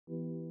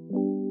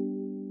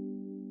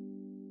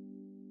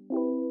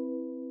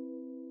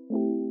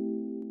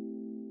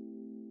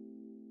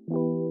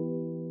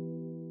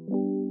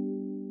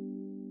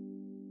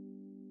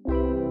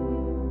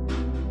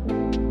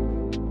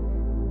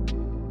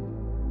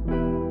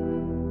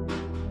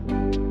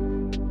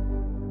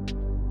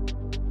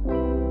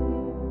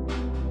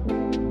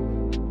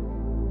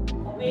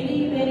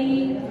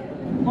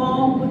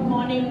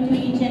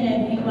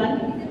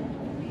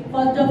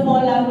First of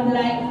all, I would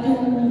like to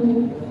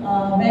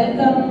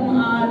welcome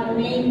our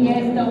main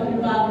guest, Dr.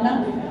 Bhavna,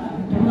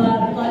 to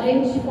our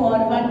college for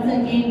once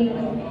again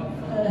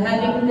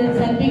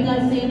helping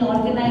us in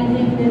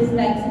organizing this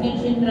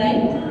vaccination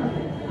drive.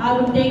 I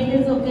would take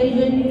this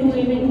occasion to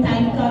even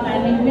thank our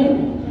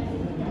management,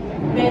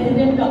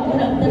 President Dr.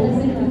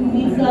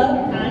 Rizvi sir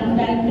and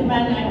Director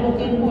and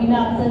Advocate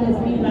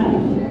Rizvi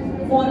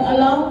ma'am, for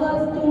allowing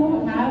us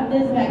to have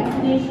this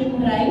vaccination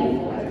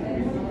drive.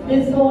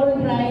 This whole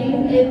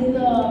drive is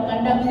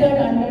conducted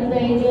under the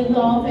aegis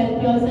of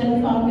Help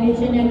Yourself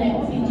Foundation and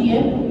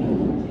MCGM.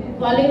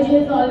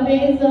 Colleges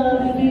always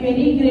will be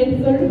very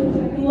grateful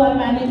to our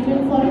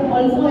management for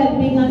also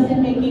helping us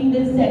in making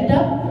this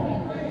setup.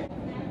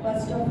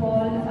 First of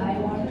all, I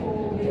want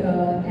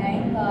to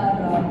thank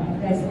our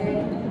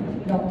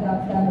President, Dr.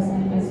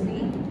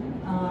 Rizvi.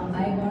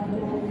 I want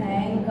to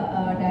thank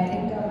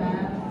Director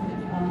Ma'am,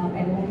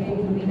 Advocate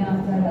Rizvi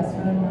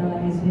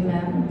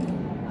ma'am,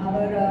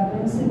 our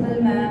Principal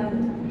Ma'am,